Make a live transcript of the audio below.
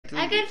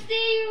can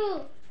see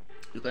you.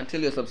 You can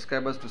tell your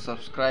subscribers to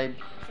subscribe.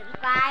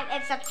 Subscribe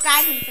and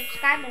subscribe and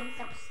subscribe and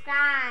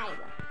subscribe.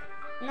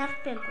 Enough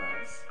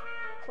pimples.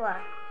 What?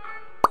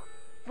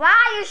 Why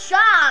are you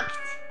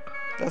shocked?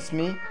 That's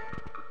me.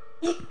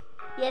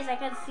 Yes, I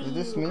can see you. Is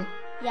this me?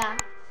 Yeah.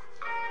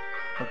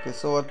 Okay,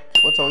 so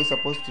what are we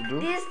supposed to do?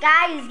 This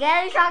guy is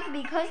getting shocked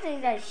because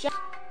he's a shock.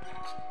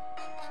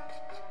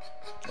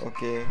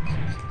 Okay.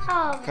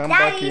 Oh, Come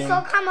back Daddy, in.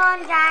 so come on,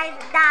 guys.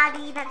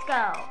 Daddy, let's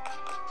go.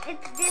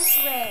 It's this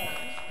way.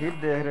 Hit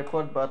the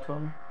record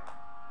button.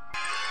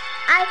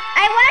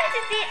 I want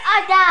to see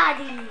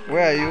Daddy.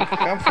 Where are you?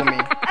 Come for me.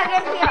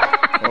 Again here.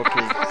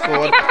 Okay, so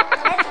what?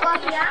 Let's go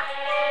here.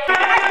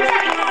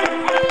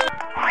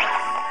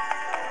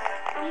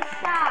 He's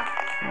shocked.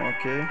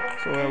 Okay,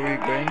 so where are we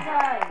going?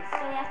 So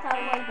we have to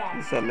avoid that.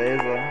 It's a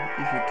laser.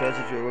 If you touch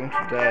it, you're going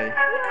to die.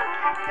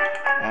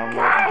 I'm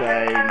not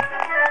dying.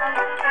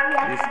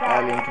 This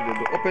early into the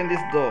door. Open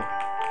this door.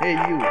 Hey,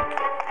 you.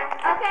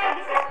 Okay,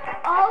 this is.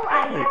 Oh,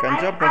 You can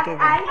jump on top.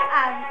 I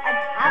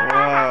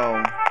Wow.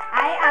 am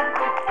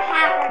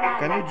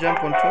Can you jump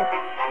on top?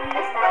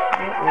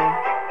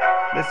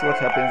 Let's see what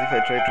happens if I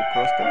try to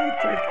cross. Can I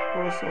try to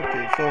cross?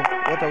 Okay, so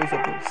what are we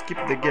supposed to skip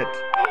the gate?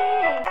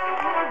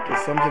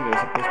 There's something we're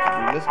supposed to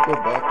do. Let's go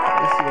back.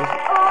 Let's see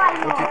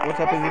what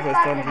happens if I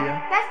stand here.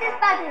 Press this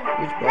button.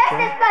 Which Press button?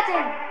 this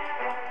button.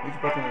 Which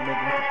button am I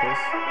going to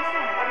press?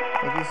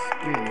 Oh, this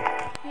screen.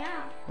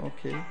 Yeah.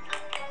 Okay.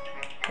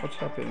 What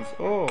happens?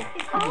 Oh, It's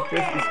if you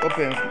press open. this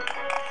opens.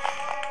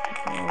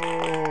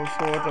 Oh,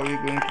 so what are we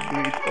going to do?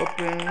 It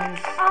opens.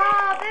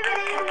 Oh, baby,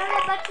 there's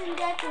another button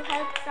there to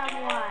help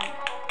someone.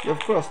 You've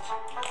crossed.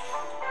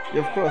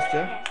 You've crossed,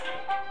 yeah?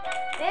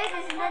 Yes.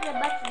 There's another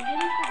button. You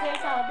need to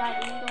get out,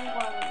 Daddy. Don't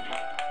worry.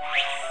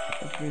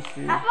 Let me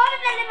see. I found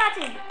another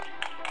button.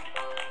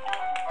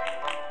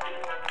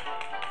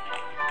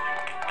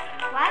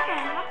 Why can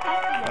I not press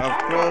the I've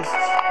button? crossed.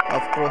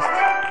 I've crossed.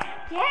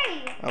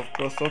 Yay. I've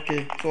crossed.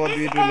 Okay. So what do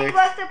we This do is next?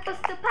 we're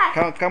supposed to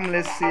pass. Come,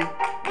 let's see. This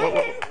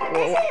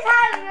is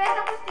how you're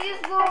supposed to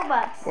use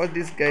Roblox. What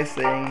this guy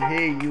saying?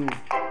 Hey, you.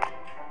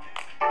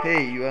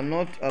 Hey, you are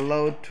not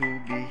allowed to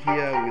be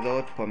here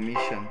without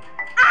permission.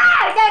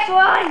 Ah, that's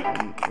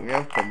one. We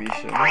have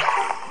permission.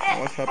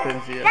 What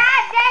happens here?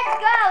 Dad, let's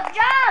go.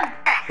 Jump.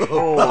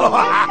 Oh,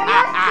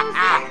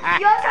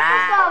 You're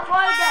supposed to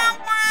avoid them.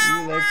 you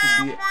like to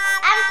be.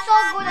 I'm so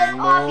good at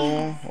hobbies.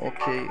 No,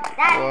 okay.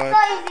 That's so What?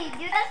 easy.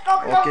 You just go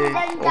close Okay, and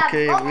then jump.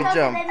 okay, Go we close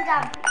jump. and then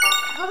jump.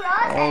 Go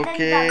close and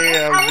Okay, then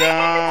jump. I've And then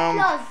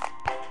jumped. close.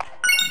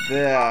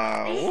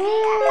 There. You see,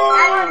 Ooh.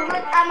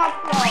 I'm a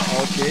pro.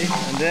 Okay,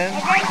 and then. And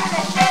then do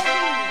the same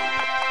thing.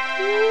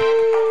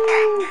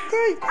 Ooh,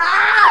 okay.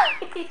 Ah!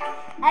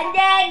 And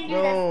then you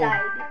No. just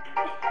died.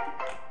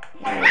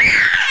 I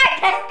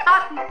just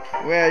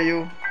died. Where are you?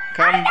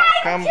 Come Dad,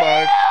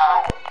 back.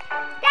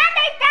 Dad,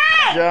 I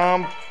died.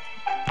 Jump.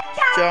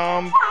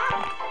 Jump.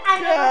 And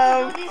then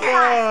Jump. do this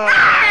fast.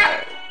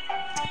 Ah!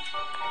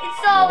 It's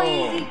so Oh.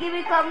 easy. Give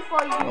me come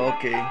for you.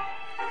 Okay.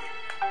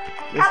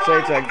 Let's try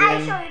it I'll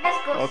again. show you.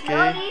 Let's go Okay.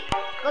 slowly.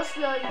 Go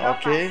slowly. Go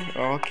Okay, fast.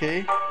 okay.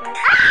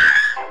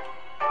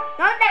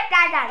 Don't let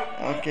that,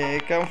 Daddy. Okay,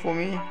 come for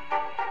me.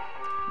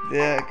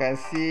 There, I can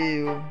see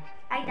you.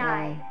 I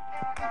died.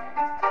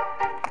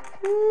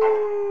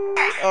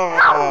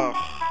 Oh,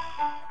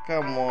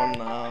 come on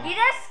now. You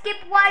just skip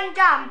one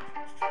jump.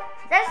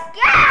 Just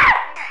yeah.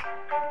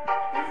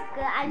 This is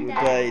good. I'm You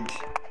dead. died.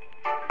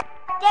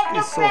 Get your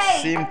It's so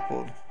face.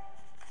 simple.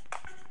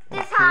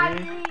 This hard.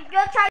 Okay,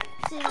 You're trying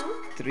to.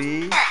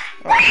 3.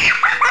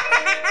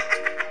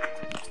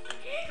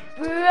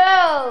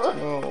 Bro.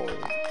 Oh,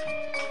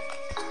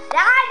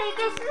 Daddy,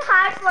 this is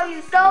hard for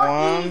you. So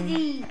 1,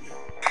 easy.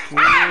 2.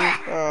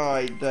 Oh,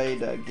 I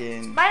died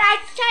again. But I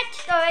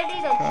touched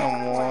already the Come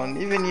checkpoint.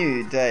 on, even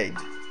you died.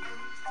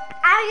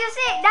 You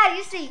see, Dad,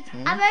 you see.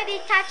 I've already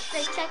touched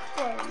the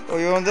checkpoint. Oh,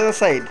 you're on the other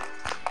side.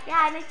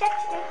 Yeah, and I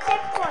touched the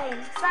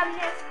checkpoint. So I'm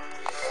just,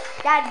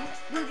 Dad,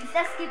 do this.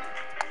 Just skip.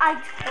 I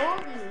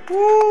told you.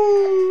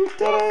 Woo,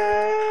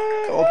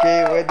 ta-da. Okay,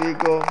 where do we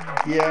go?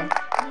 Here.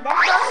 Let's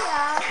go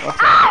here.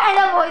 Okay. And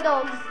avoid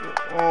those.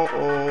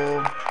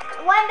 Oh.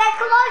 When they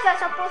close,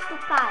 you're supposed to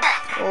pass.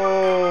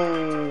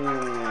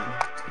 Oh.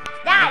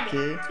 Dad,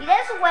 Okay. you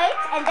just wait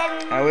and then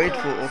I wait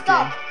you for, okay.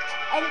 stop.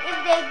 And if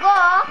they go,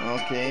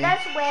 Okay.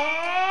 just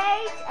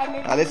wait and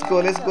then Let's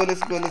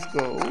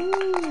go.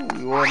 Ooh,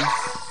 we won.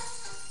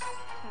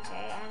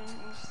 Okay, I'm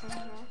still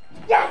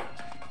here. Yes!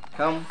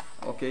 Come.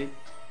 Okay.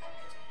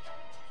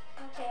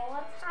 Okay,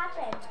 what's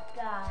happened,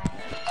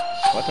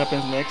 guys? What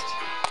happens next?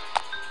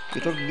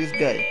 We talk to this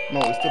guy. No,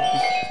 we stop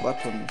this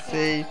button.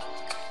 Say,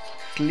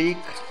 click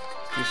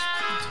to.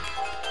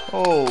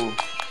 Oh,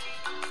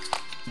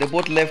 the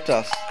boat left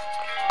us.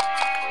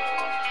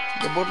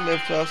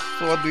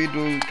 So what do we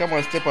do? Come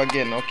on, step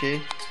again.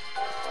 Okay.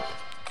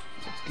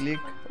 Click.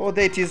 Oh,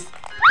 there it is.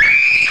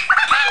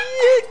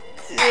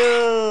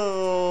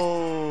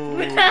 Oh.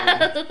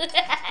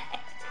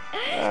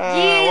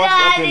 What's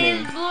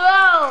happening?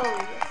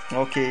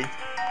 Bro. Okay.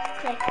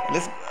 Click.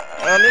 Let's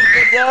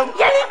go jump.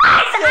 Yes,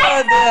 I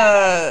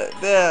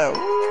There.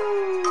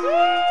 Woo.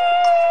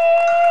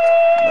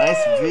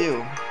 Nice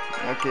view.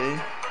 Okay.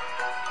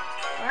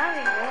 Where are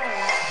we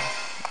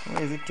going?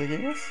 Where is it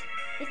taking us?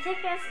 It's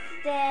taking us to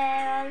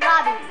the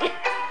lobby.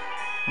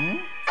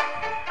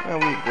 Where are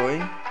we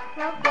going?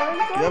 We're going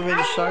to Do you have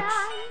any sharks?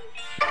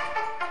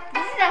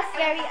 This is a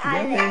scary Do you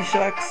have island. any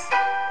sharks?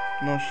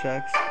 No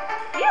sharks.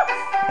 Yes.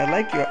 I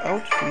like your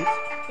outfit.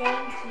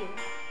 Thank you.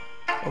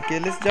 Okay,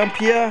 let's jump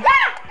here.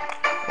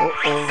 Oh,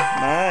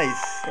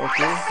 nice.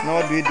 Okay, now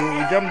what do? We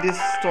jump these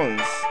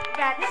stones.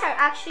 Yeah, these are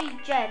actually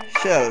gems.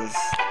 Shells.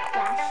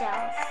 Yeah,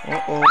 shells.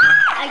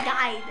 I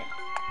died.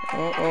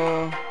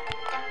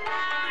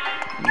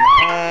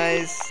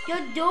 Nice.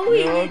 You're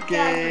doing it,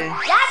 Okay.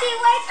 Daddy,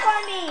 wait for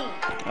me.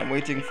 I'm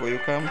waiting for you.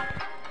 Come.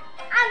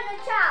 I'm the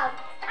child.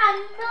 I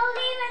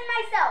believe in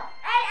myself,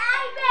 and I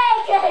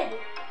make it.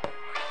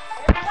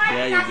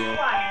 There you go.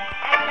 I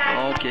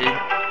Okay.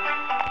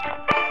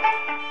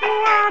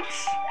 What?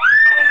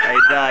 I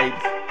died.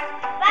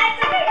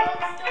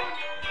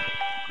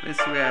 This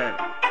where?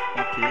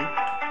 Okay.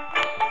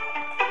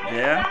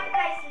 There.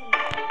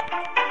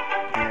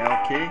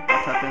 Yeah. Okay.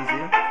 What happens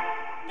here?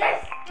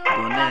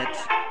 Donate.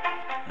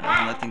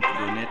 Nothing to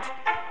donate.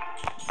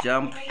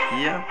 Jump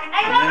here.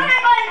 I don't want to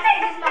go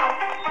inside his mouth.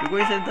 You go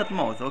inside that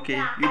mouth. Okay.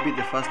 Yeah. You be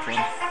the first one.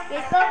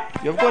 Yes, go.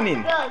 You've gone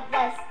in. Go,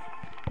 yes.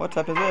 What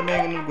happens? Where am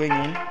I not going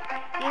in?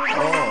 Oh,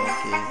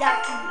 okay.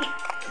 Yucky.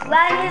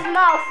 Well, in his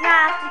mouth, now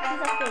I have to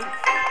choose a face.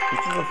 You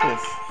choose a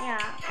face. Yeah.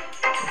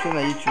 Which one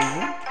are you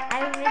choosing?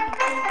 I already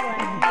choose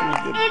one.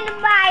 Choose the- In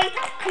my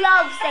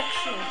glove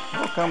section.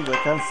 How come I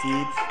can't see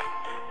it?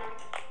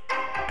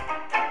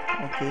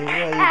 Okay,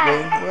 where are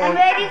you going? I'm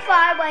very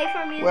far away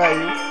from you. Where are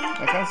you?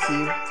 I can't see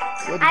you.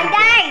 Where did I you go?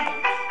 died.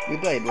 You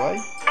died, why?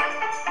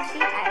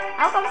 See,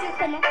 how come you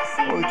cannot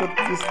see Oh, me? you took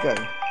this guy.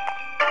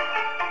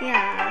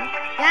 Yeah.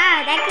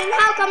 Yeah, that can,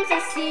 how come I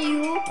see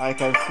you? I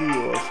can see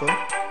you also.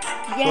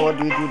 Yeah. So what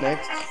do we do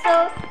next?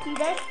 So, he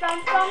does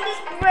jump from his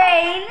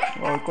brain.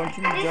 Oh,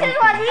 continue This jumping. is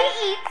what he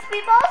eats,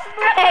 people's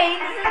brain.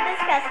 This is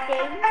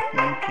disgusting.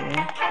 Okay.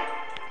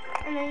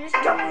 And then just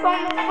jump from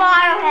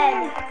far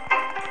ahead.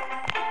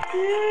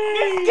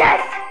 This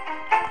just.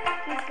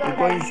 Let's go You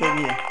go then. inside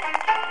here.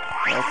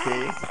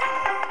 Okay.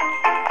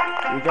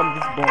 You jump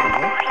this bomb,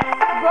 yeah?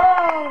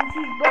 Bones,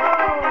 he's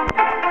bones.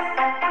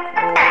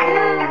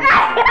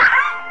 Oh.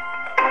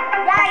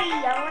 Daddy,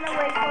 I want to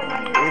wait for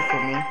you. Wait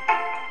for me.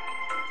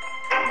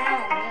 No,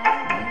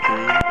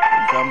 Okay.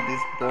 Jump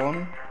this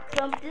bone.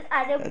 jump this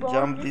other I bone.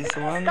 jump this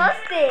one.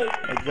 Disgusting.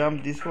 I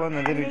jump this one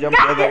and then we jump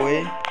the other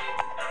way.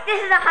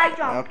 This is a high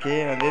jump.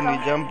 Okay, and then we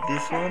jump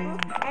this one,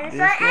 And this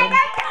so, one,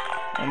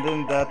 and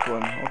then that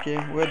one. Okay,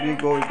 where do we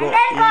go? We go and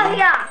then go in.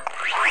 here.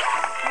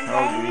 And How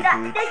then do we that-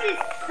 do it? This is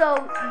so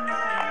easy.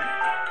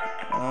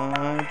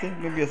 I think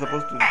maybe you're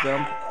supposed to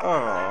jump.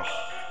 Oh,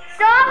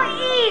 So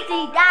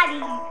easy,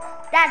 Daddy.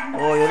 That's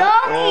oh, you're so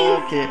not.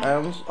 Oh, easy. okay.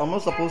 I'm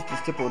not supposed to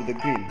step on the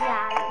green.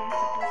 Yeah, you're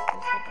not supposed to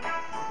step on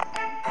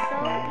it. So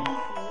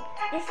easy.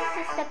 This is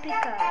just a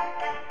picker.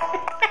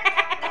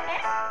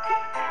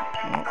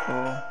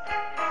 Uh-oh.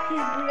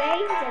 His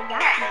brains are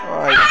yucky.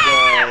 Oh, I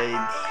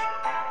died.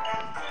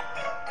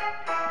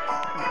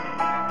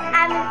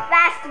 I'm in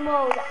fast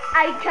mode.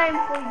 I came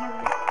for you.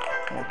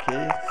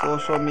 Okay, so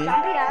show me.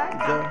 Jump here.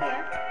 Jump. Jump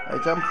here. I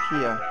jump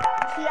here.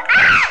 Here.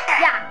 Ah!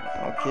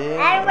 Yeah. Okay,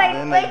 And wait,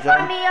 then wait I for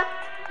jump. me.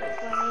 Wait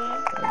for me.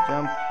 I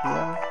jump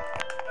here,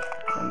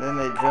 and then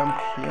I jump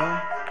here,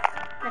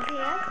 Jump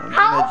here. and then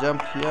How? I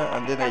jump here,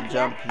 and then I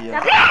jump here.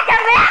 Jump here.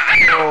 Jump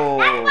here. Oh.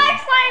 And wait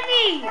for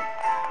me.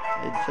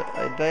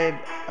 I died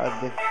at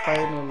the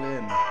final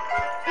end.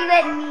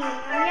 Even me. Me,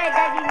 I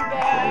died in So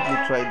there. let me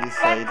try this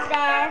side.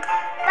 There.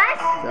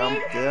 First, Jump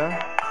wheel. there,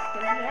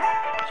 Jump here.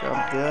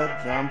 jump there,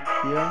 jump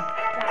here,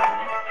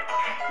 jump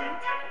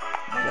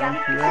Jump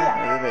here,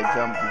 and then I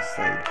jump this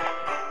side.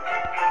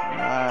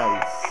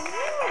 Nice.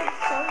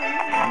 So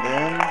easy. And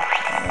then,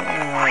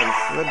 nice.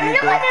 Where do you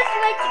Look go? at this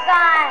rich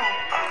guy.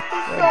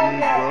 He's Where so do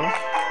you go? good.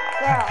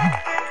 Girl.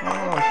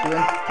 Oh, she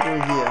went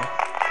through here.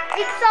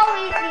 It's so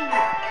easy.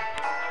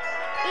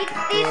 It's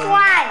this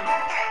one.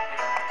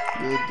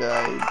 You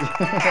died.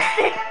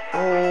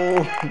 Oh,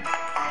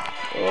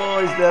 oh,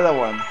 it's the other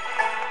one.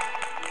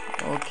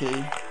 Okay,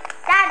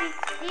 Dad,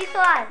 it's this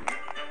one.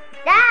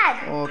 Dad.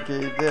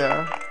 okay,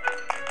 there.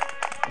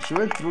 She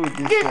went through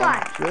this This one.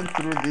 one. She went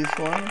through this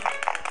one.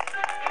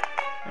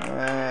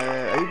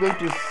 Are you going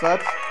to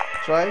start?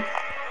 Try?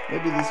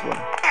 Maybe this one.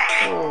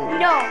 Oh.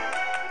 No.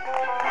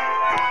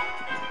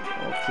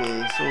 Okay,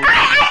 so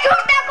I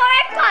took the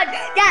correct one.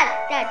 Dad.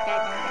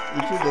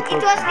 you choose the It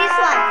correct was one. this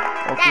one.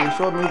 Okay, Dad.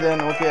 show me then.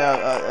 Okay,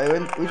 I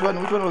went. Which one?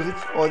 Which one was it?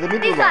 Oh, the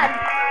middle This one. one.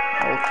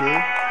 Okay,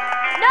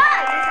 No,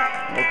 this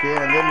one. okay,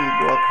 and then we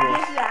go This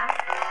across. here.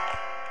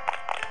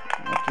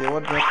 Okay,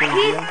 what happens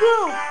He's here?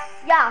 poop.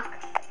 Yuck.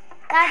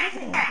 Dad, this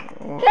is.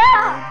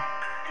 Okay.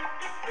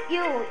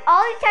 You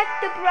always check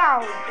the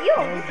brown. You,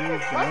 Oh, this is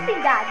this disgusting,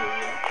 Daddy.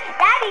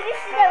 Daddy, this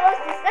is the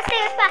most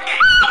disgusting spot.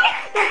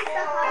 This is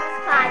the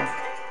hardest part.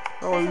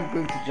 How are you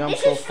going to jump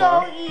This so is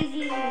far? so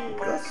easy.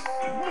 That's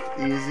not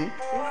easy.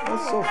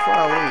 That's so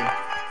far away.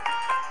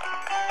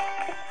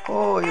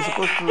 Oh, you're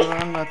supposed to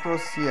run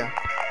across here.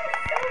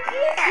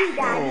 Easy,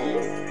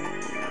 Daddy.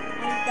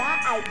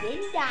 Oh, I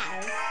didn't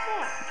die.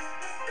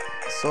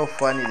 so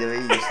funny the way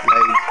you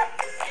slide.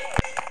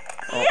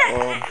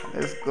 Oh,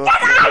 let's go. I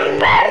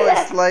Oh,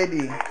 it's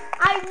sliding.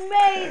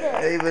 made it. I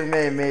even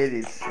made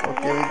it.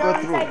 Okay, we go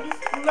through. It's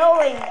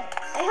blowing. I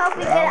hope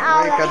we get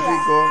out Where of can we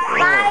here. go? Oh.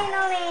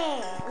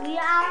 Finally, we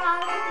are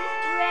out of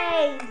this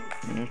race.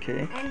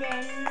 Okay. And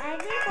then I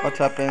think What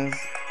happens?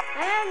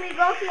 and then we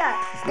go here.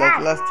 It's like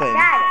last time.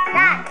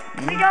 Dad,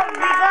 we go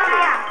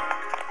here.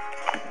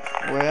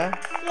 Where?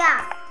 Yeah.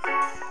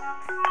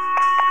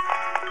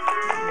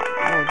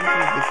 No, this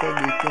is the side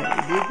we came.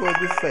 Did you go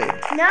this side?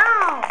 No.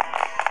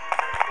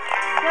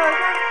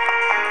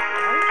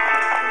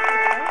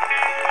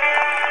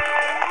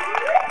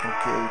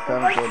 Okay, we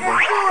can't go The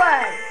there.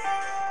 sewers.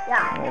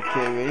 Yeah.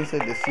 Okay, we're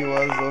inside the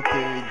sewers.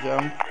 Okay, we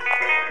jump.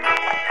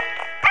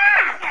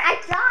 I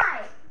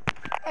died.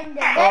 In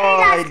the very Oh,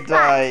 last I part.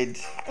 died.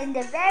 In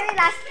the very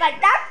last part.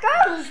 That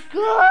girl is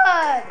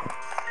good.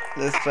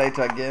 Let's try it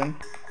again.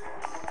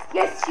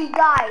 Yes, she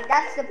died.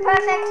 That's the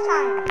perfect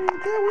time.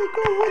 There we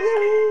go.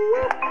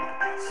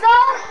 So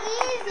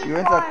easy You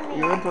for me.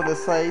 you went to the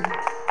side.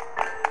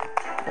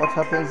 What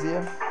happens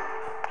here?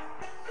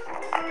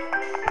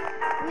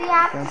 We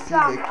have Can to see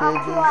jump the across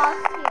cages.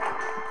 here.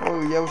 Oh,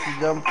 you have to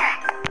jump.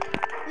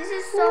 This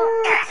is so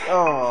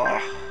Oh,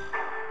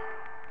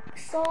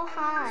 so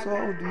hard. so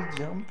how do you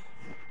jump?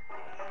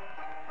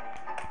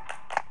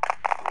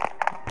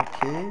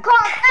 Okay.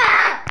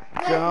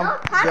 There's no Jump,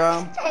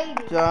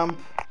 participating. jump.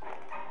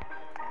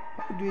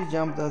 How do you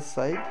jump that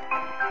side?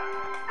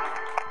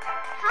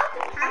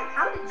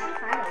 How did you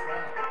find a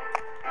way?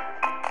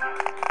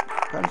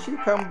 Can she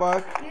come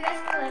back? You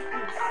guys go like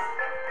this.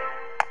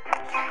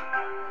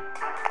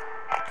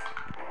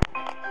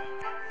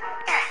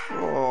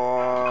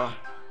 Oh.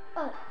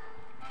 Oh,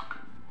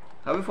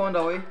 Have you found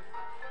a way? yes.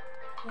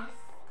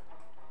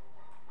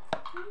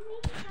 Let me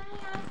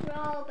try out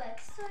Roblox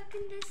so I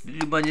can just Did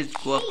you manage to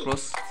go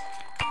across?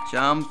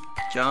 Jump,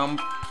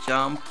 jump,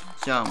 jump,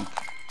 jump.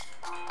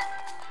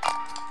 I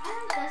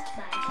just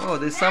buy it. Oh,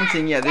 there's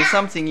something here. There's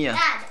something here.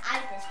 Dad, I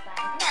just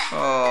buy it.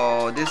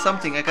 Oh, there's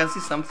something. I can see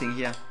something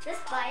here.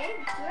 Just buy it.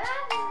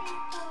 Gravity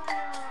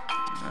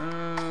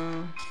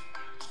coil.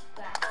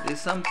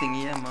 There's something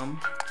here, Mom.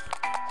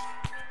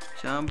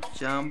 Jump,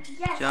 jump,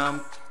 Yes.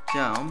 jump,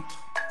 jump.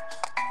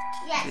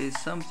 Yes. There's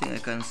something I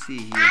can see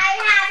here. I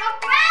have a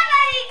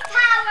gravity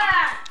tower.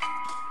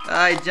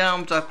 I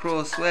jumped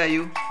across. Where are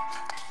you?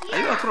 Are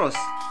you Yeah. across?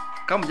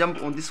 Come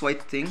jump on this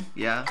white thing.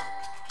 Yeah.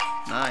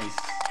 Nice.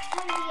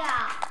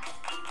 Yeah.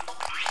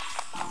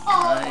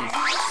 Oh, Nice.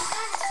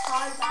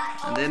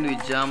 that's And then we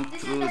jump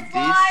this through is the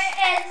this. floor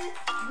is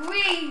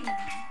green.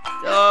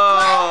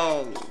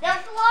 Oh The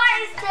floor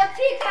is the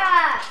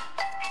picker.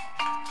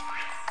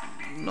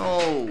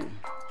 no! Ew,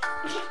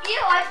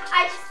 I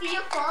see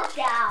you fall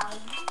down.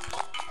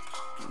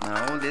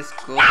 Now let's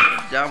go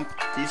jump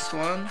this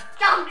one,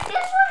 Jump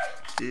this one.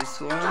 this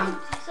one,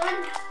 Jump this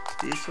one.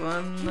 this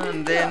one,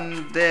 and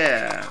then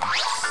there.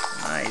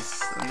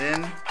 Nice. And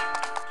then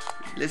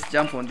let's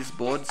jump on these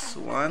boards.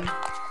 1,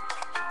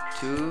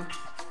 2,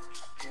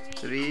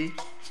 3,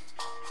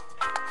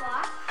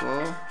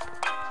 4,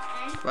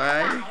 And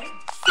 5.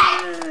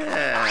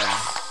 Yeah.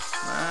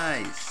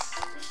 Nice.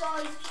 It's so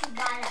easy to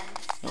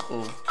balance.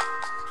 Uh-oh.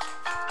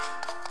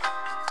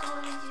 So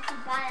easy to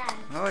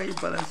balance. How are you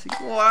balancing?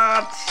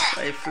 What?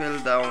 I fell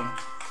down.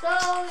 So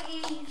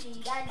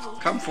easy, Daddy.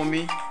 Come for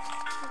me.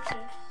 Okay.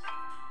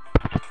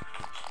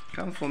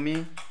 Come for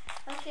me.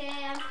 Okay,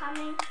 I'm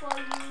coming for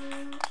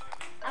you.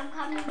 I'm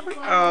coming for you.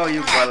 Oh,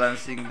 you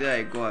balancing. There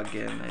I go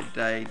again. I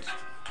died.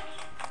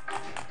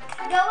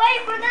 The way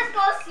you just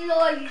go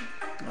slowly.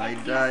 I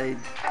died.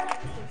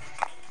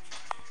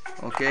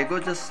 Okay, go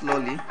just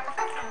slowly.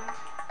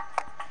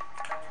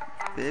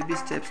 Baby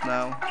steps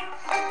now.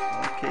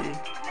 Okay.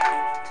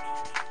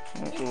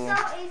 It's so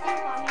Uh-oh. easy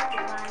for me to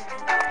balance.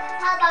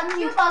 How about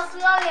you go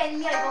slowly and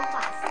you go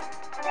fast?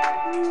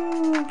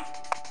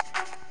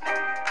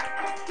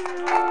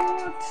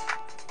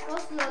 Go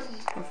slowly.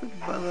 Perfect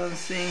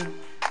balancing.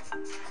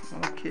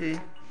 Okay.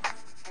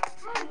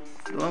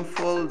 Don't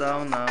fall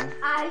down now.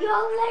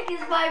 Your leg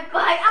is my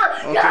bike.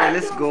 Oh, Okay,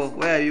 let's go.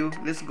 Where are you?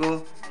 Let's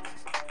go.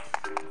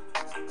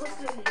 Go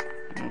slowly.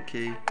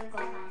 Okay. And go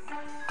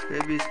fast.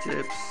 Baby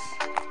steps.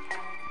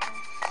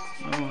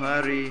 No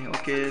hurry.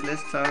 Okay,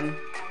 let's turn.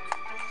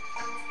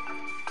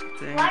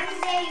 One Thanks.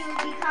 day you will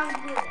become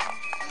good.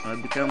 I'll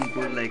become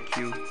good like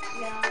you.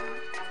 Yeah.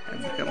 I'll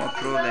become a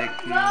pro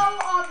like you. Grow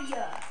up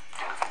here.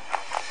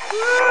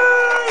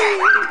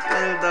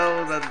 Fell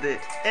down at the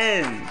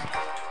end.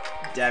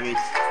 Damn it.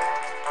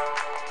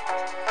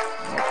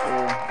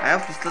 Uh-oh. I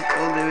have to start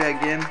all the way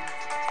again.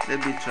 Let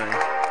me try.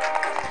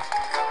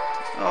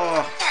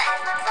 Oh.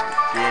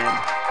 Again.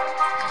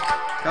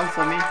 Come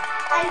for me. I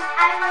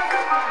want to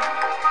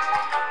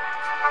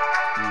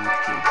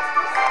Okay.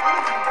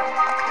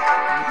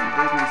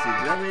 Let me see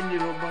have any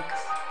Robux?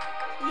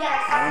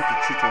 Yes. I want to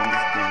cheat on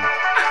this game.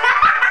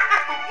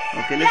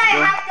 Okay, Yeah,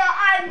 let's go.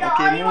 I'm the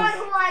Okay, only move. one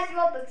who has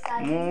Robux.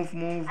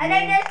 Move. And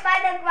then just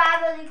find the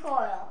gravity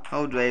coil.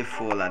 How do I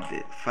fall at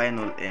the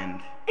final end?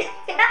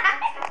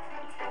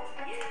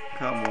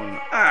 Come on.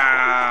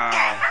 Ah.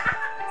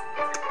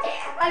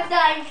 I'm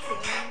dancing.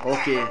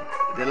 Okay,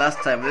 the last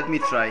time. Let me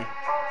try.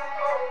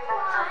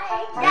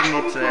 Let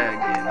me try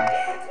again.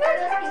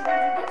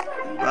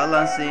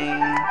 Balancing.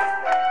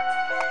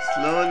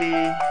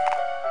 Slowly.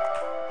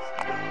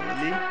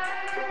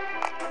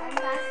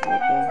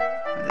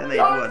 And then I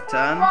do a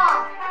turn.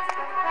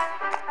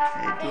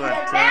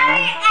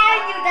 Very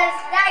end you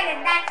decided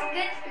that's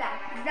good luck.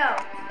 No.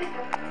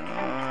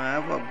 I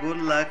have a good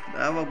luck. I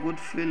have a good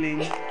feeling.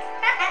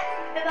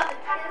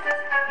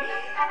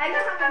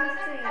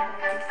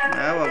 I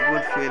have a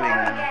good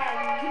feeling.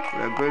 We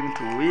are going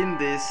to win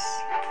this.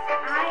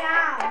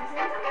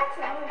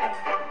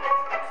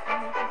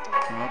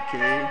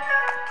 Okay.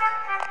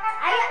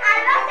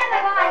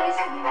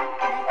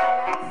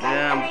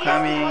 There I'm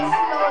coming.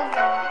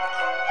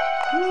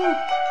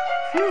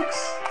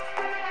 Fuchs.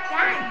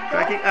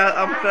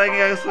 I'm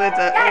cracking. I sweat.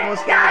 I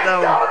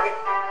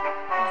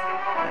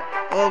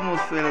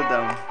almost fell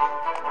down.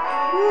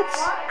 Oops.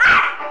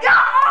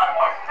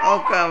 How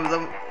comes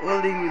I'm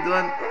holding with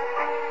one?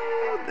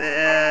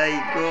 There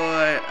you go.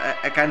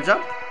 I can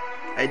jump.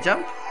 I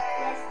jump.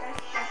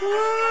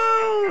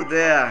 Woo,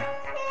 there.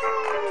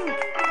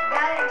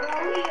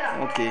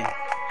 Okay.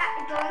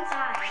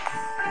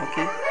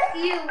 Okay.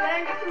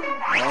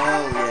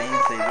 Oh, we are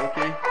inside.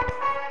 Okay.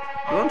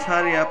 Don't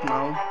hurry up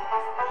now.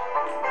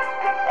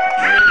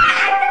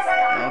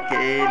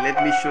 Okay,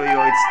 let me show you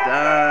how it's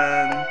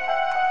done.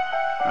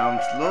 I'm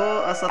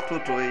slow as a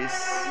tortoise.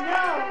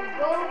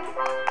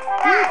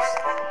 Oops,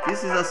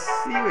 this is a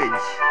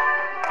sewage.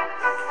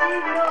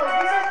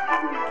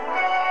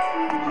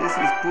 This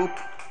is poop.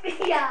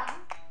 Yeah.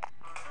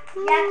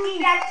 Yucky.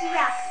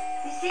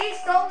 You see,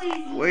 it's so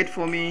easy. Wait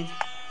for me.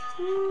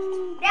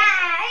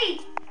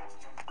 Daddy.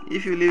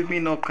 If you leave me,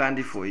 no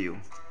candy for you.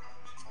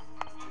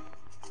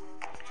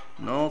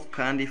 No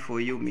candy for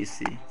you,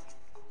 Missy.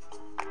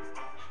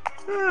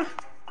 Ah.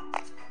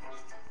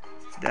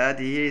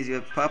 Daddy, here is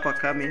your papa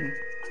coming.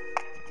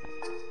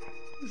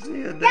 See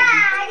your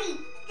daddy.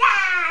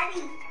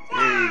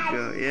 There you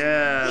go.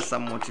 Yeah,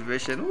 some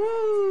motivation.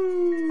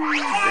 Woo!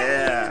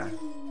 There.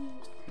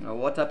 Now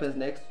what happens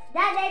next?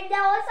 Dad, like,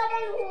 there was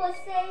someone who was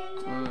saying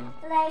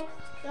like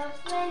your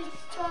friend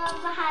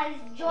Storm has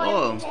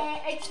joined their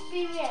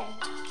experience.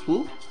 Who?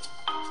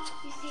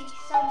 You see,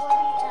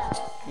 somebody else.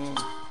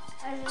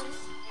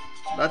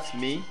 That's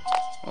me.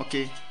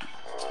 Okay.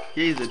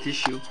 Here is the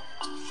tissue.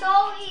 So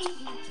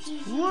easy.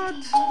 What?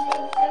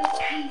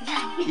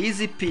 Easy.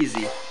 Easy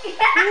peasy.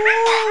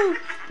 Woo!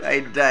 I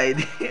died.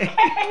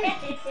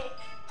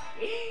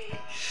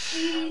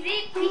 Easy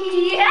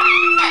peasy.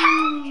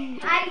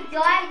 I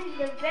joined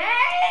the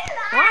very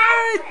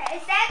last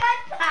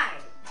second part.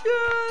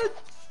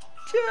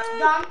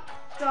 Jump.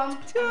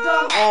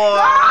 Oh,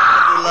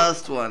 the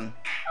last one.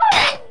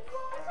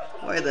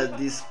 Why does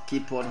this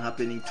keep on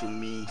happening to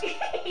me?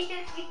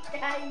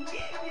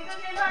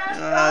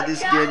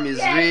 This game is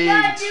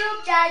rigged.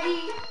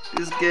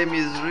 This game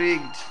is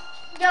rigged.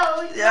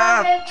 No,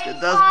 yeah, the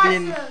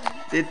dustbin,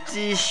 the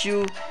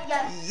tissue.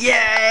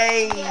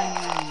 Yay!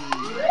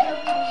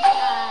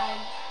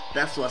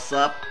 That's what's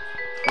up.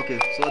 Okay,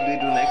 so what do we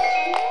do next?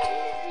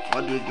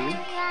 What do we do?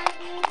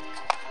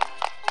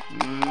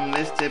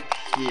 Let's step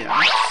here.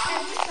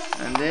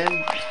 And then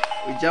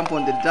we jump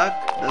on the duck.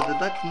 Does the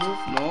duck move?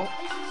 No.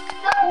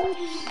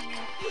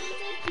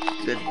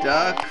 The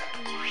duck.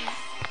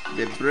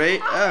 The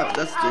braid. Ah,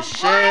 that's the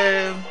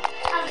shell.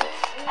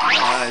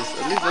 Nice.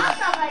 At least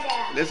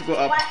let's go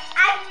up.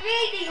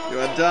 You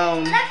are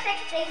down.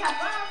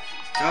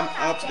 Come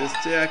up the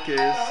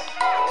staircase.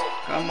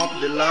 Come up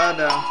the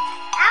ladder.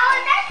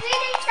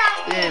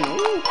 Then,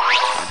 ooh,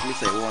 at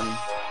least I won.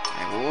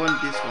 I won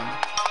this one.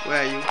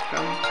 Where are you?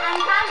 Come. I'm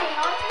coming.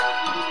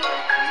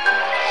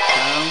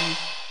 Come.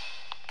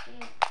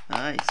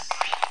 Nice.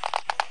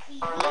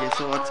 Okay,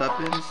 so what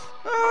happens?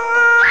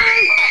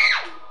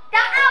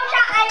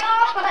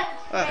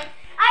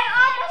 I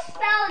almost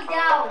fell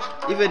down.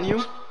 Even you?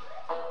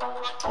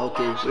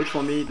 Okay, wait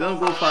for me. Don't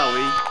go far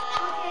away.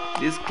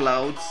 Okay. These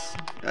clouds.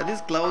 Are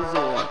these clouds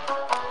or what?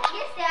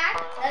 Yes, Dad.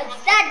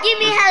 Dad, give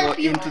me Let's help.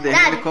 go into the Dad.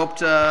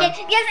 helicopter. Yes, I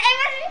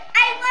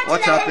went What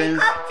to the happens?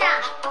 helicopter.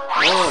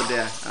 Oh,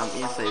 there. I'm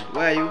inside.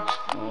 Where are you?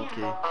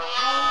 Okay.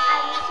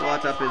 So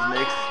what happens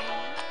next?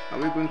 Are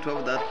we going to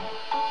have that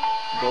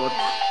boat?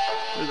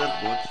 Where's that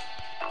boat?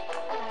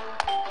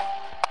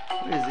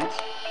 Where is it?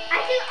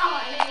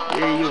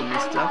 Hey, you,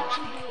 mister.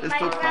 Let's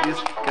talk to this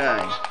guy.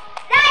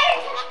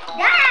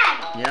 Dad!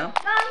 Yeah?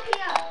 Come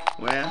here.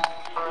 Where?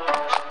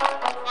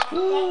 The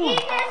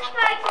easiest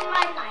part in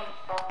my life.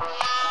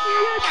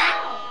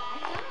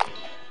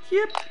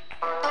 Yep.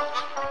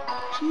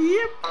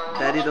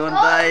 Daddy don't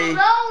die.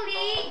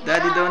 Slowly.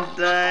 Daddy don't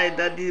die.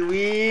 Daddy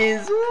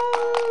wins. Woo!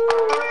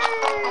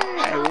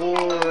 I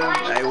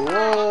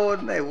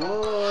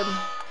won.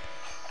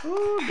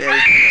 Oh, there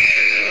it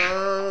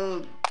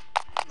is.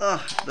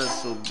 Oh,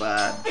 that's so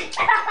bad.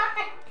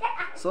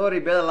 Sorry,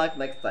 better luck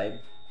next time.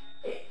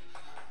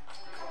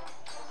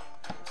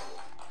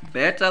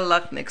 Better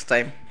luck next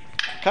time.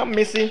 Come,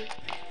 Missy.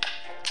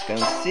 Can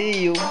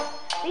see you.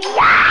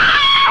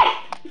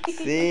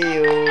 See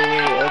you.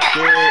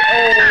 Okay.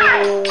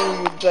 Oh,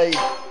 you died.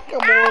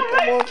 Come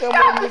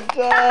on, you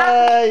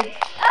died.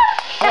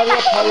 Hurry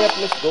up,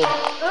 let's go.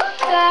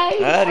 Okay.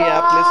 Hurry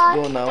up, let's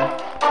go now.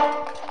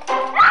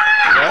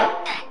 Yeah?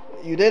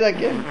 You did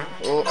again?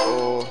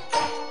 Oh.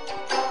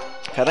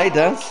 Can I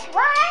dance?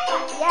 What?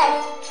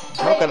 Yes.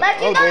 How do I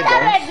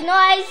dance? Make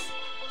noise.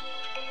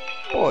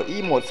 Oh,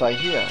 emotes are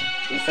here.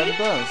 You can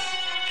dance.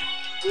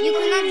 You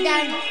cannot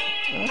dance.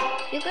 Huh?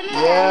 You cannot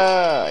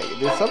Yeah,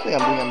 there's something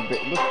I'm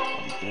doing. Look,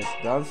 I'm just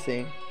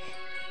dancing. dance.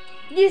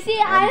 You see,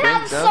 I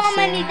have so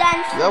many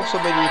dances. You have so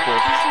many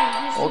emotes.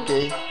 You see.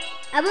 Okay.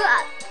 I will,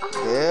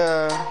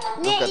 There.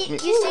 Look at me.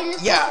 You see,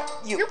 look, Yeah.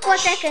 look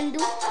what I can do.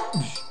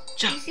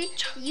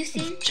 You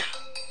see?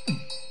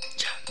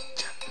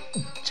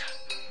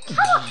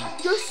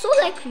 You're so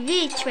like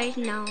rich right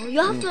now.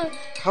 You have to.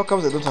 How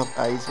comes I don't have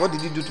eyes? What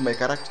did you do to my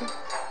character?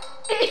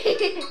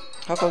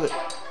 How comes it?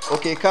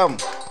 Okay, come.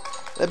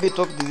 Let me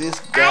talk to this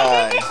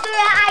guy. I did this to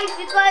your eyes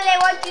because I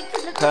want you to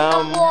look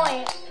Come. like a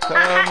boy.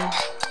 Come.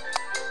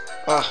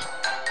 Ah.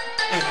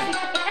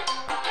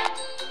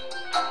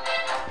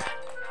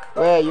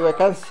 Where are you? I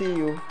can't see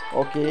you.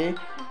 Okay.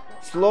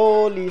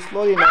 Slowly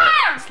now.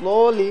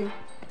 Slowly.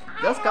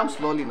 Just come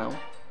slowly now.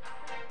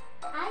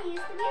 I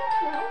used to be a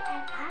girl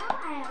and now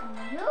I am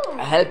you.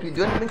 I help you.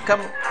 Do you want me to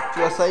come to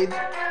your side?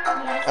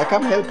 Yes. I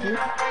come help you.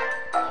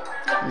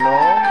 No.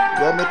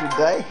 You want me to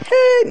die?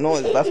 Hey,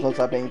 no, that's not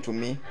happening to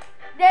me.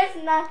 That's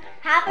not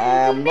happening I to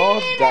am me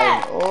not either.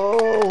 dying. Oh,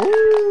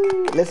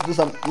 woo. Let's do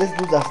some dance.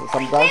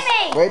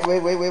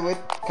 Wait.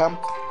 Come.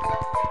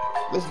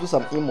 Let's do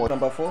some emote.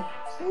 Number 4.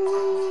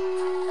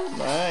 Ooh,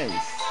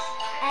 nice.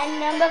 And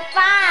number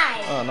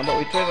 5.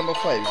 We try number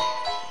 5.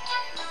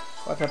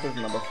 What happens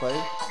in number 5?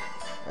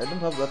 I don't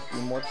have that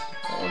emote. I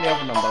only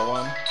have number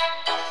 1.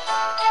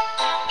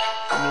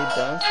 See me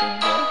dancing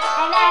there?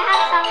 And I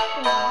have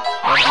something.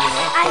 What do you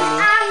have? An Show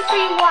me.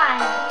 angry one.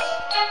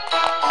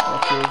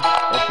 Okay.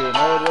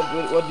 Now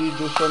what do you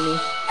do? Show me.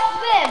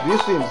 Swim. Do you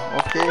swim?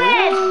 Okay.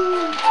 Swim.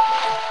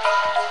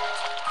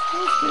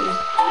 Okay.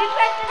 We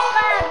press the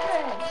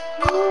button.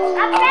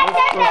 I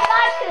pressed the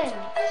button.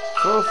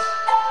 Cross.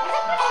 You're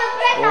supposed to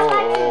press the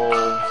button.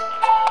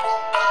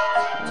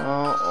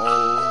 Now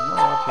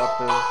what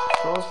happens?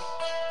 Cross.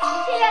 You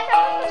see, you're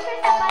supposed to press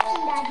the button,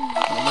 Daddy.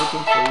 I'm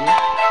waiting for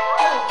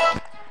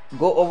you.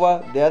 Go over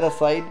the other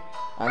side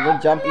and then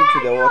jump into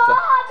the water.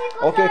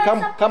 Okay,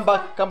 come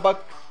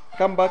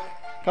back.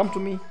 Come to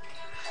me.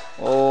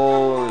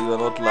 Oh, you are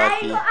not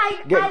lucky.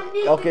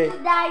 Okay,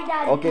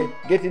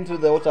 get into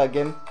the water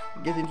again.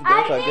 Get into the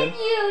water again. I need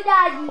you,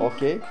 Daddy.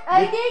 Okay.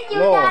 I need you,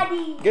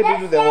 Daddy. Get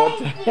into the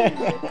water.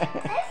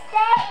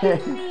 Just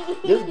save me.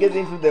 Just get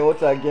into the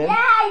water again.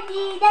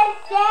 Daddy, just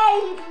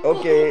save me.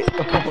 Okay.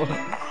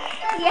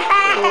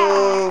 Yeah.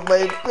 Oh,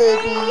 my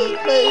baby.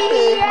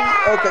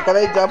 Okay, can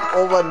I jump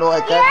over? No, I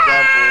can't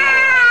jump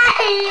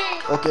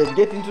over. Okay,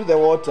 get into the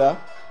water.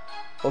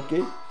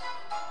 Okay.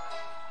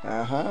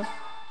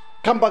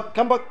 Come back.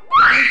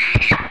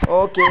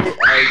 Okay,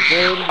 I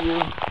joined you.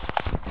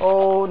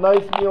 Oh,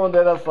 nice me on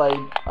the other side.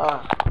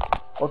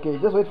 Okay,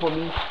 just wait for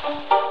me.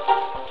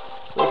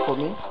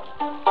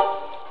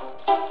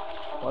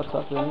 What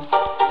happened?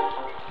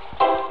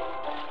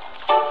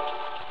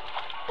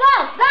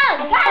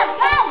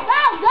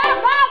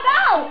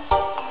 Go.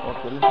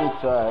 Okay, let me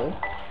try.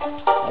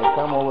 I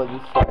come over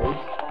this side.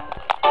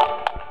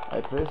 I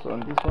press on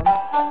this one.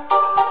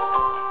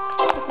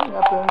 Nothing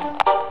happens.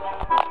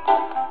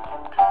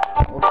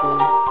 Okay.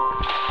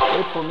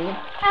 Wait for me. Okay.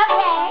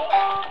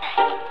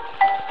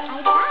 I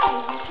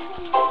died.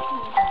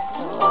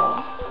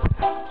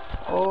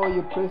 Oh,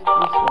 you pressed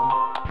this one.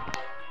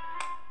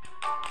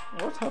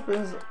 What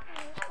happens?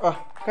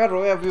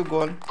 Carol, where have you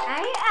gone? I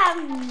am.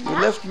 You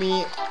left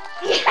me.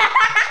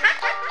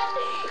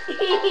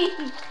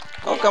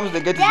 How comes the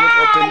gate is not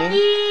opening?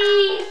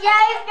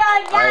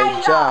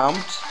 I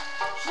jumped.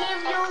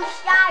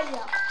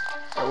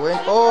 I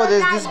went. Oh,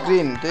 there's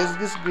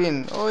this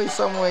green. Oh, it's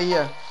somewhere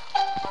here.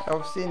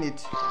 I've seen it.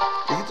 Is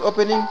it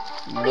opening?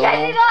 No.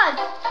 Yes, it was.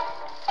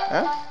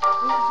 Huh?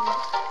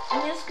 On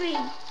your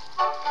screen.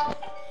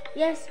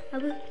 Yes, I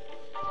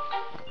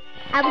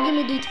will give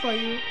me do it for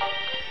you.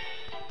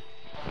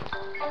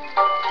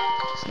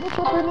 It's not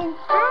opening.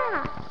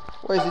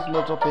 Why is it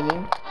not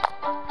opening?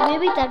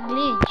 Maybe it's a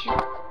glitch.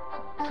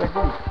 It's a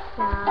glitch.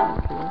 Yeah.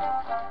 Okay.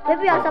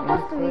 Maybe you're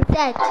supposed to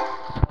reset.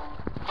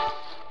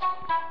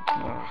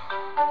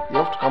 You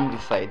have to come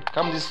this side.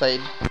 Come this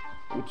side.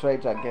 We try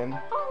it again.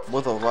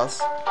 Both of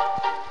us.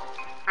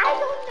 I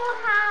don't know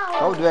how.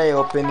 How do I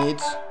open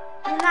it?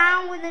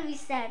 Now I'm gonna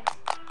reset.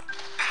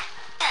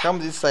 Come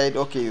this side.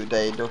 Okay, you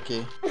died.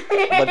 Okay.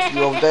 But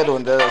you have died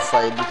on the other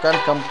side. You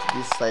can't come to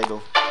this side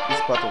of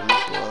this part of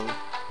this world.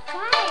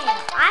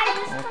 Why? I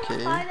just Okay. put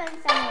the card on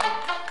somewhere.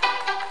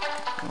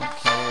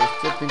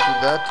 jump into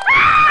that.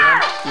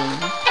 Jump in.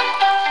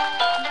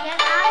 Get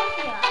out of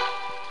here.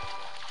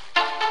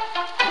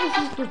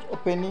 This is not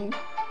opening.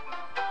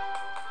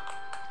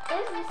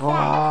 This is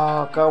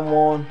Ah, come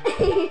on.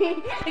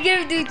 I'm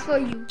gonna do it for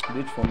you. Do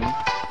it for me.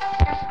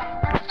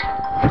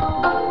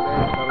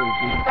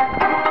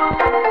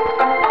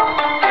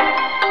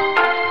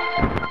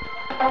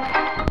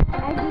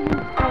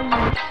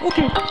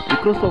 Okay, we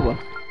cross over.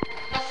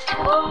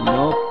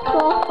 Nope.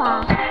 So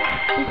far.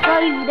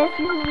 Because this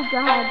is with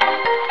your head.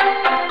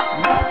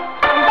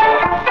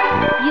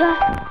 Yeah.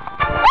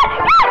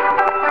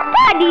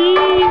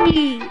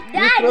 Daddy!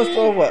 You crossed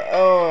over.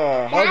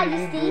 Oh, how Dad, did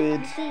you do you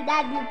it? see,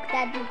 Dad, look.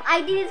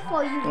 I did it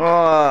for you.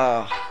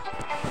 Ah,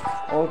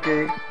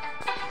 okay.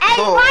 And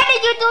So, why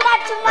did you do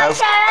that to my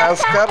character?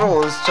 As Carol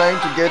was trying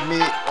to get me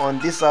on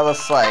this other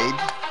side,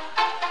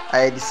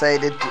 I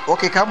decided to.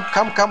 Okay, come,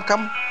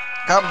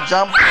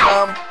 jump.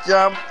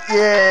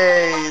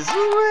 Yes.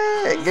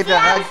 Hooray. Get a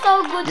hug.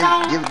 So good.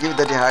 Give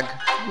Daddy a hug.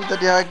 Give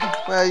Daddy a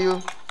hug. Where are you?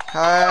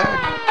 Hug.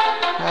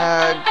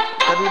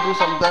 Can we do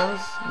some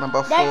dance?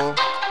 Number 4.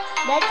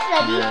 That's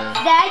ready. Yeah.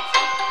 That's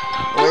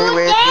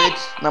Wait.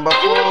 Number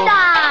 4.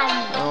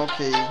 done.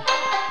 Okay.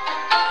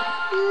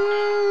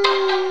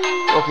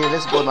 Okay,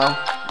 let's go now.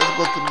 Let's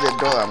go through the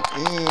door. I'm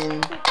in.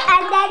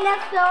 And then the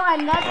floor,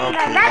 and that's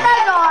Okay. another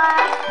door.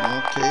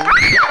 Okay.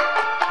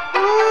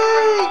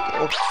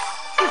 Okay.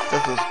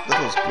 That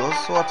was close.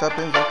 So what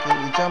happens? Okay,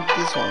 we jump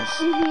these ones.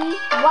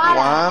 Water.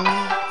 1,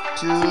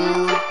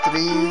 2,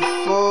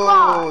 3,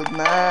 4.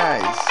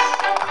 Nice.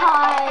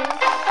 Cars.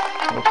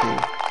 Okay.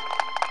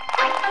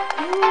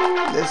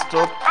 Let's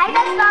stop. I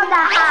just found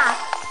the half.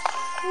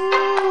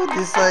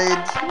 This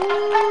side.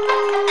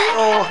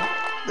 Oh,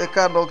 the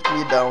car knocked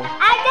me down.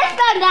 I just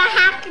found the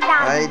hack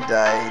down. I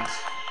died.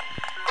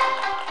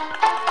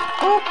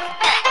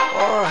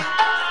 Oh,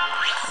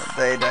 I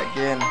died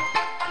again.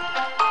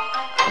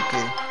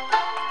 Okay.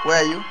 Where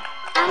are you?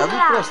 Have you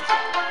crossed?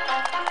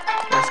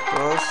 Let's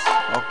cross.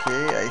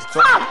 Okay, I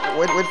stop.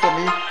 Wait for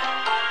me.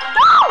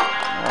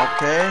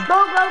 Okay. Go.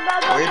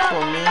 Wait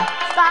for me.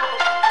 Stop.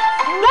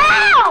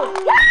 No!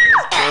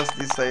 Let's cross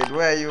this side.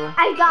 Where are you?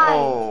 I got it.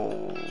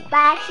 Oh. But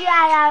actually, I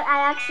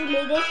actually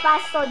made this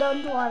fast, so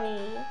don't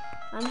worry.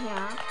 I'm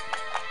here.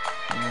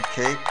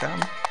 Okay,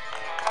 come.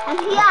 I'm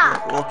here.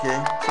 Okay.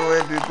 So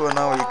where do you go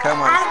now? You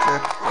come and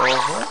step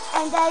over.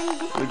 And then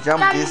this We is jump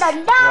done, this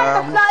done. jump.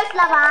 The floor is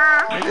lava.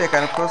 Maybe I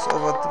can cross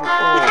over through. Oh.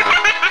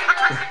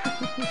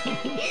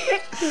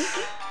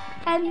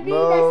 And be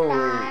No, the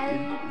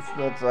slide. it's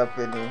not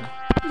happening.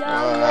 No.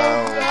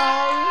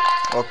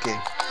 Okay.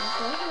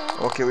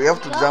 Okay, we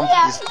have to jump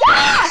this.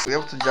 We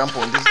have to jump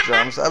on these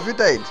drums. Have you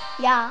died?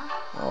 Yeah.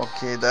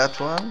 Okay, that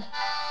one.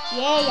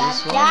 Yeah,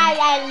 This one.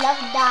 I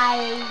love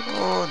dying.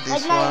 Oh,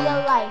 this Like my real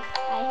one. life.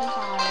 I have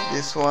died.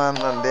 This one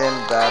and then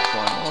that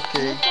one.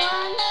 Okay, This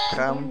one,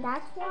 come. and then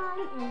that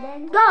one, and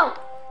then go.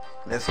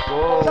 Let's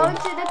go. Go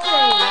to the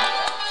train.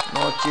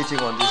 No cheating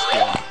on this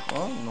game.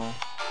 Oh no.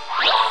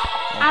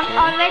 I'm Okay.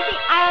 already,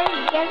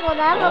 I guess what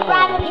I'm a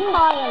gravity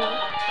coil.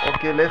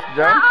 Okay, let's Now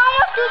jump.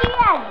 almost to the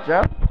end.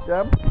 Jump.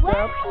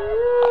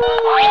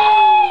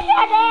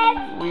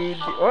 We did,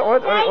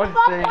 what Thanks did for you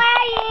say?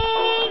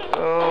 playing.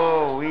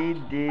 Oh, we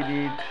did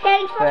it.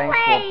 Thanks for Thanks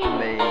playing. for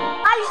playing.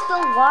 I'm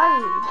still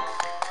worried.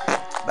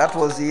 That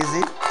was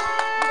easy.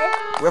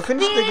 We're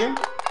finished the game.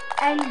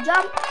 And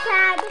jump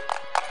pad.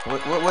 Where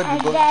do And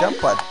you go? then- Jump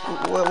pad.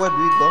 Where do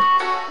we go?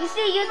 You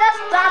see, you just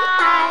jump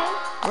high.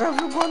 Where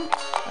have you gone?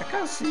 I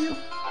can't see you.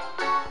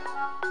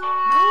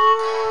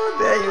 Oh,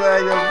 there you are.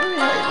 You're very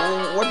high.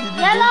 Oh, what did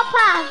you Yellow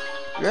pad.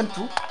 do? You went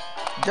to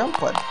jump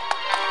pad.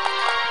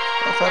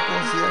 What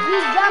happens here? You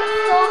jump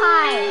so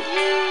high.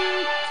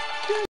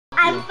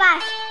 I'm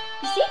fast.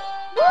 You see?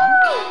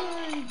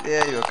 Woo!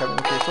 There you are coming.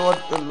 Okay, so what,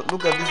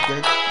 look at this guy.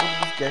 Look at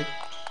this guy.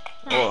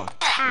 Oh,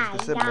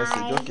 it's the same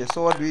message. Okay,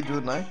 so what do we do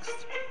next?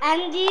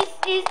 And this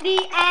is the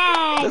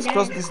end. Let's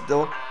cross this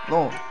door.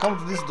 No, come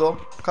to this door.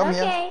 Come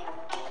here. Okay.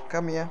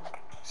 Come here.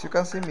 So you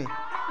can see me.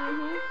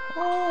 Mm-hmm.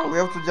 Oh, we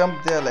have to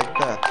jump there like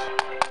that.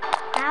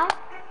 Now?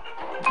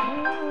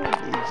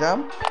 Okay,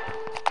 jump.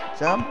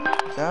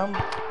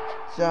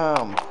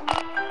 Jump.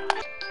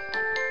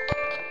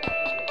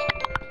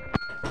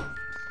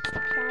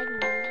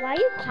 Daddy, why are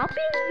you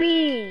copying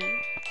me?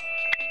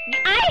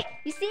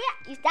 You see it?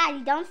 You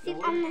Daddy, don't sit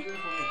on the...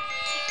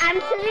 I'm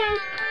sitting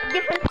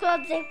different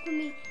clothes there for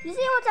me. You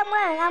see what I'm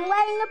wearing? I'm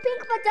wearing the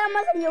pink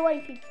pajamas and you're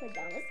wearing pink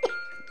pajamas.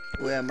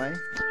 Where am I?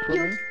 Show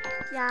me.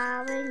 Yeah,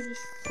 I'm wearing this.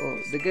 Oh,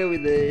 the guy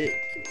with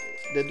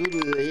the dude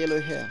with the yellow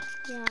hair.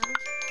 Yeah.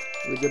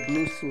 With the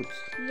blue suit.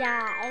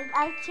 Yeah,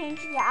 I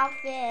changed the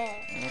outfit.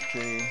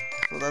 Okay,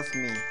 so that's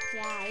me.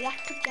 Yeah, you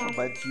have to Oh, jump.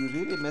 but you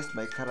really messed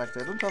my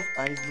character. I don't have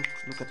eyes.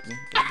 Look at me.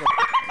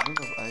 I don't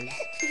have eyes.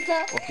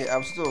 Okay,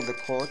 I'm still on the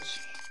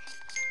couch.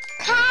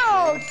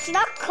 Couch,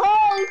 not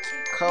coach.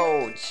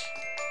 Couch.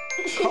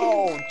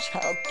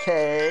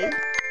 Okay.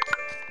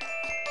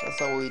 That's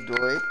how we do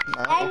it.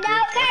 Now, And okay, now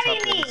what carry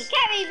me, happens?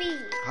 carry me.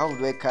 How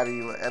do I carry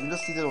you? I'm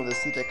just sitting on the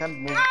seat. I can't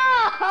move.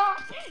 Oh,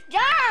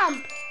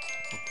 jump.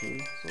 Okay,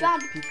 so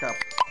Jump. pick up.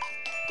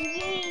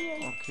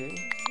 Yeah. Okay.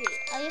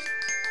 Are you?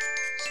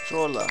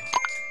 Stroller.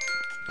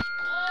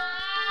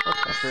 What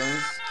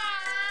happens?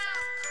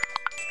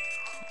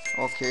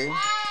 Okay.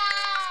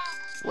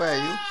 Where are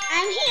you?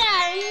 I'm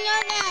here. No,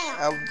 no.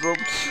 I've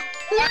dropped you.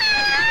 No!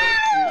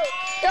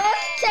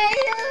 Don't say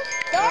you.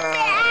 Don't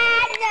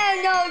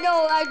say no,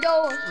 I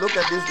don't. Look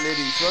at this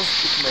lady. She wants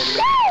to pick my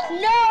leg.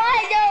 No,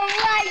 I don't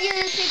want you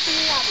to pick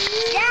me up.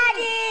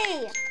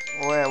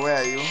 Daddy! Where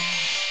are you?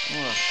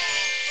 Oh.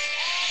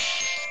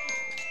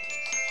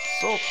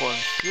 So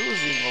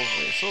confusing over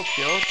here. So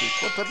chaotic.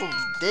 What type of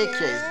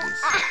daycare is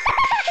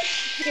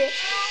this?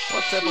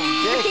 What type of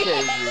daycare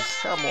is this?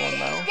 Come on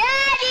now.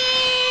 Daddy!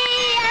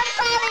 I'm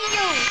calling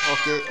you.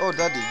 Okay. Oh,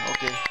 daddy.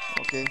 Okay.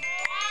 Okay.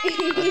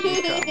 Let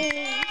me come.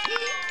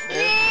 No!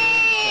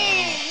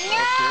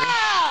 Okay.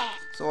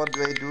 So what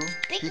do I do?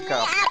 Pick me up.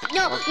 up.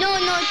 No, Okay.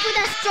 no. Put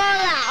a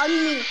stroller on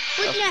me.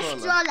 Put me a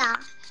stroller.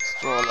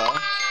 Stroller.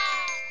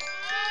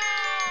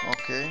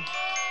 Okay.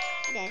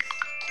 Yes.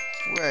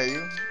 Where are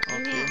you?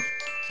 Okay.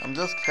 I'm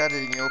just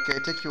carrying you. Okay, I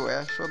take you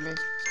where? Show me.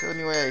 Tell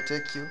me where I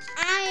take you.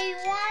 I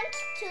want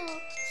to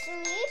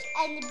sleep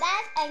and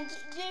bath and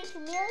drink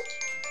milk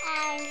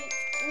and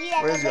need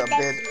Where's your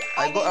bed?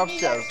 I go then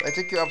upstairs. I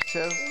take you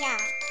upstairs. Yeah.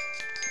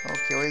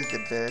 Okay, where's the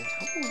bed?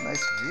 Oh,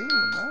 nice view.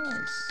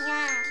 Nice.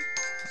 Yeah.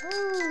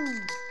 Oh.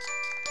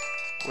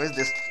 Where's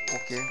this?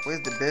 Okay,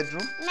 where's the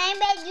bedroom? My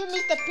bedroom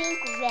is the pink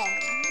one.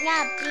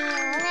 Yeah,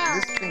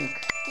 pink. This pink.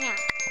 Yeah.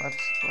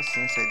 What's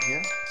inside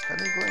here? Can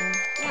you go in?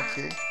 Yeah.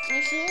 Okay.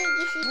 You see,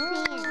 this is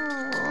pink.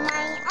 Oh.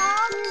 My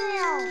own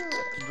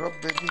milk. Drop,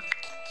 baby.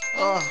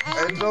 Oh, I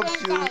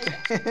dropped you.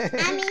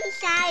 I'm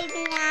inside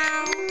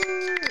now.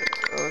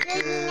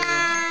 Okay. Good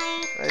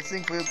night. I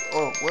think we.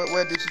 Oh,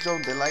 where did you switch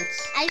on the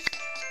lights?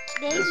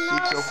 There's Let's no.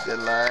 switch off the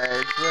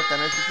lights. Where can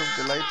I switch off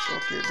the lights?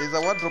 Okay, there's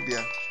a wardrobe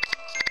here.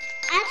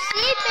 I'm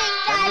sleeping,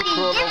 Can you Daddy.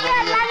 crawl Give me over a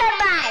here?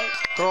 lullaby.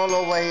 Crawl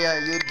over here,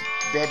 you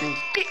baby.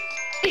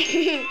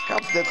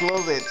 Cap the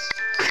closet.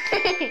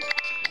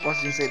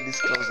 What's inside this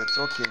closet?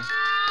 Okay.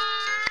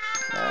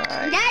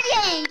 Nice.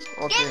 Daddy,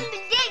 Okay.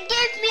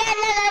 give me a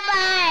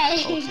lullaby.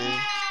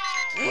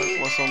 Okay.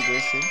 What song do I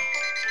sing?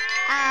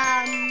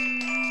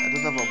 I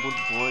don't have a good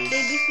voice.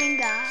 Baby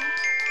singer.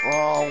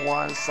 Oh,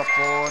 once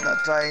upon a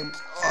time.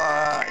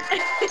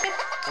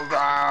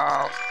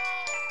 Wow.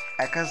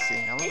 I can't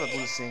sing. I'm not a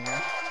good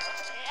singer.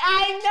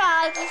 I know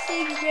how to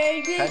sing,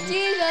 baby. Can you-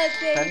 Jesus,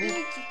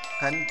 baby.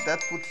 Can that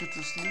put you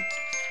to sleep?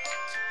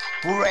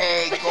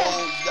 Hooray!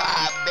 Go,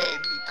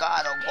 baby.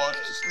 Gotta go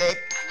to sleep.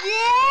 Yeah,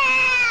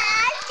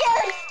 I'm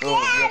so Oh,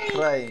 you're scared.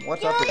 crying.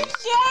 What Too happened?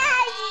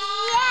 scared.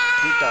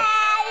 Pick up.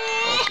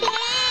 Okay.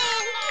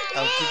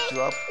 I'll pick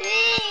you up.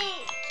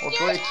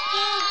 Okay, wait.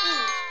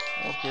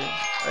 Okay.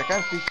 I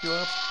can't pick you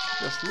up.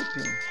 You're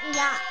sleeping.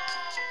 Yeah.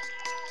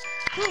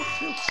 Oh,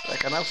 phew. I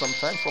can have some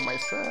time for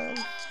myself.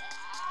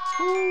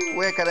 Ooh,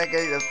 where can I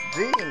get a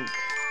drink?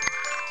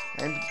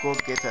 I need to go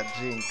get a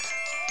drink.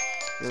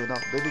 You know,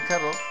 baby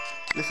Carol,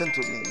 listen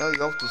to me. Now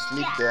you have to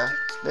sleep there.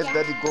 Let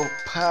daddy go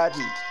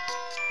party.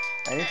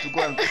 I need to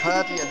go and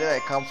party and then I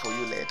come for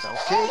you later,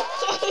 okay?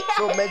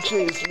 So make sure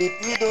you sleep.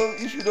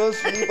 If you don't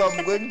sleep,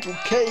 I'm going to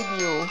cane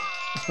you.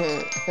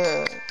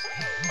 Okay.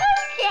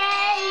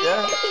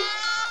 Yeah?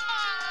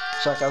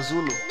 Shaka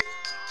Zulu.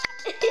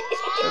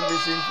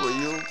 Everything for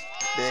you,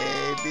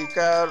 baby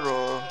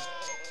Carol.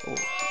 Oh,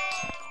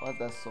 what's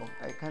that song?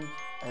 I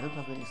don't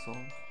have any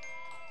song.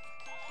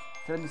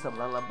 Tell me some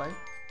lullaby.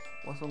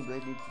 What song do I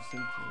need to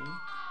sing for you?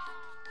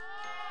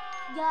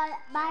 You're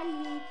my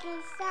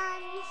little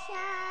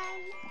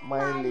sunshine.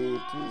 My little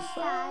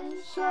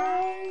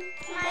sunshine.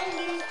 My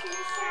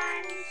little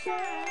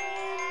sunshine.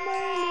 My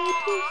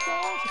little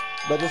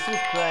sunshine. But you're still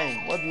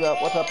crying. What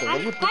happened?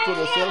 Have you pooped on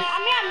yourself?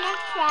 I'm not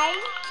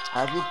crying.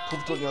 Have you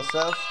pooped on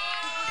yourself?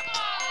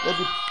 Let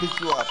me pick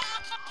you up.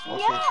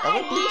 Okay. No, Have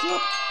I picked you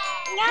up?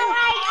 No,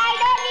 I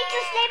don't need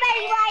to sleep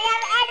anymore. I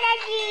have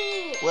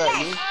energy. Where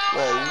are you?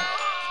 Where are you?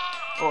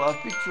 Oh,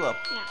 I've picked you up.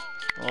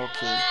 Yeah.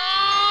 Okay.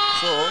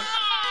 So,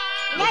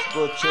 let's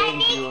go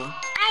change you.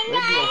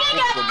 Maybe you're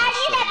pooped on I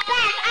need a yourself.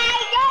 bath. I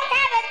don't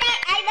have a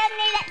bath. I don't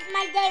need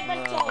my diaper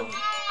No. change.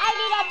 I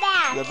need a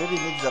bath. Your baby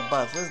needs a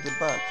bath. Where's the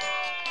bath?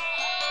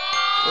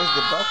 Where's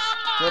the bath?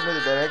 Tell me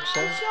the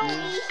directions, Show me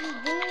please. easy.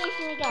 Give me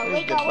easy. Where's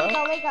Wake the up, wake bath?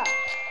 up, wake up.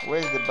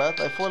 Where's the bath?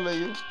 I follow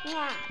you.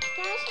 Yeah.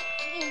 Can I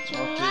see it?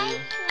 Okay. Right?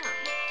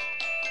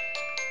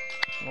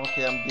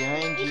 Okay, I'm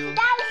behind Yeah. you. It's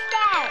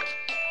downstairs.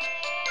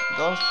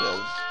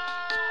 Downstairs.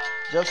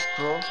 Just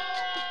scroll. Yeah.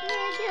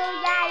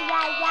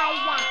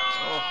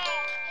 Oh,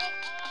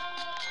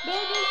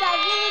 Babies are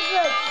really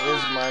good.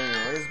 where's mommy?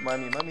 Where's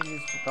mommy? Mommy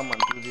needs to come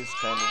and do this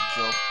kind of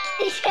job.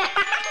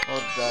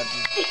 Not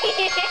daddy.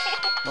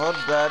 Not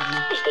daddy.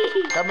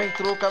 Coming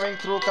through.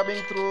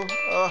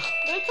 Oh,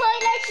 The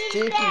toilet is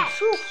stinking. there.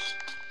 Phew.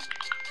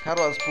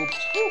 Carol has pooped.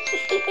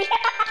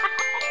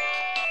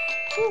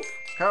 Phew.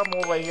 Come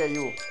over here,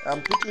 you.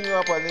 I'm picking you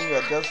up and then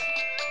you're just.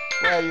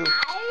 Where are you?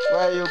 Where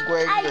are you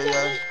going?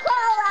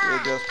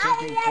 You're just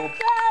thinking poop.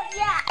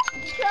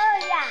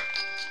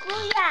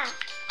 Kuya.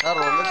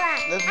 Carol,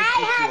 let me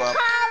pick you up.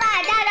 Cola.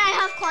 Dad, I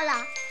have cola.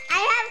 I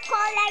have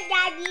cola,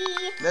 Daddy.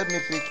 Let me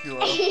pick you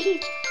up.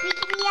 Pick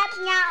me up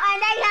now,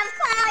 and I have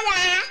cola.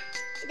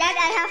 Dad,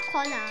 I have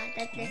cola.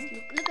 Dad, let's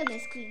look at my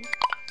screen.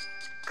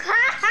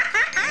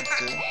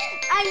 Okay.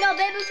 I know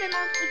baby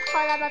cannot eat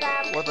cola,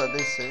 but What are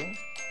they saying?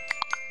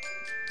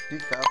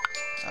 Pick up.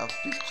 I've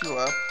picked you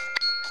up.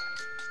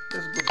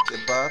 Let's go to the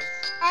bath.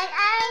 And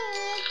I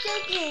need to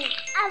drink.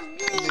 I'm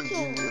Let me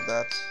drinking. give you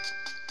that.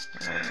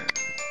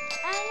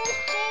 I need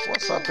drinking.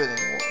 What's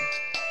happening?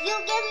 You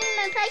give me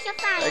my pressure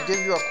fire. I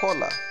gave you a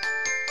cola.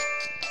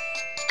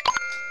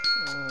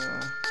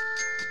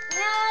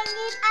 No, I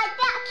need to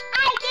go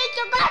to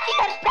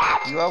the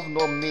bathroom. You have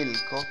no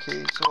milk.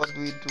 Okay, so what do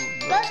we do?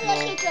 You Go have to no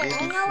the kitchen. baby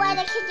I know where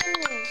the food. kitchen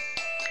is.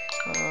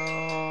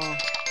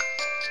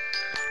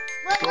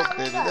 Drop,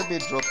 baby. Let me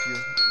drop you.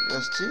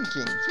 You're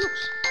stinking.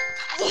 Oops.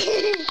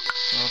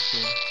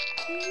 Okay.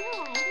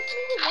 No, I just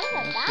need to go to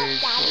the bathroom, Okay,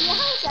 Daddy. so-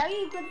 How dare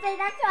you could say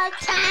that to a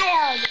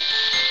child?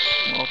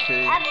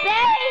 Okay. A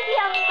baby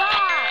of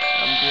God.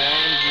 I'm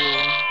behind you.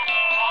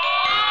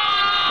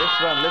 Let's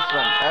run. Let's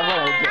run. I have an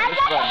idea. I Let's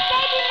got a run.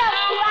 baby of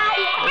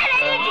crying. And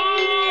I need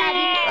to eat,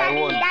 Daddy. I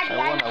won. Daddy, I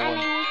won. and I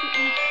need to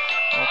eat.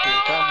 Okay,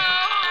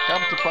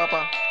 come to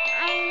Papa.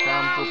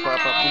 Come to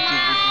Papa. Boogie,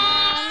 boogie.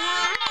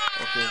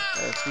 Okay,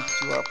 I picked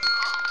you up.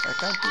 I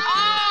can't pick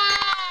you up.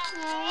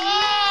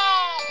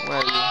 Where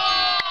are you?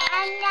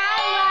 And now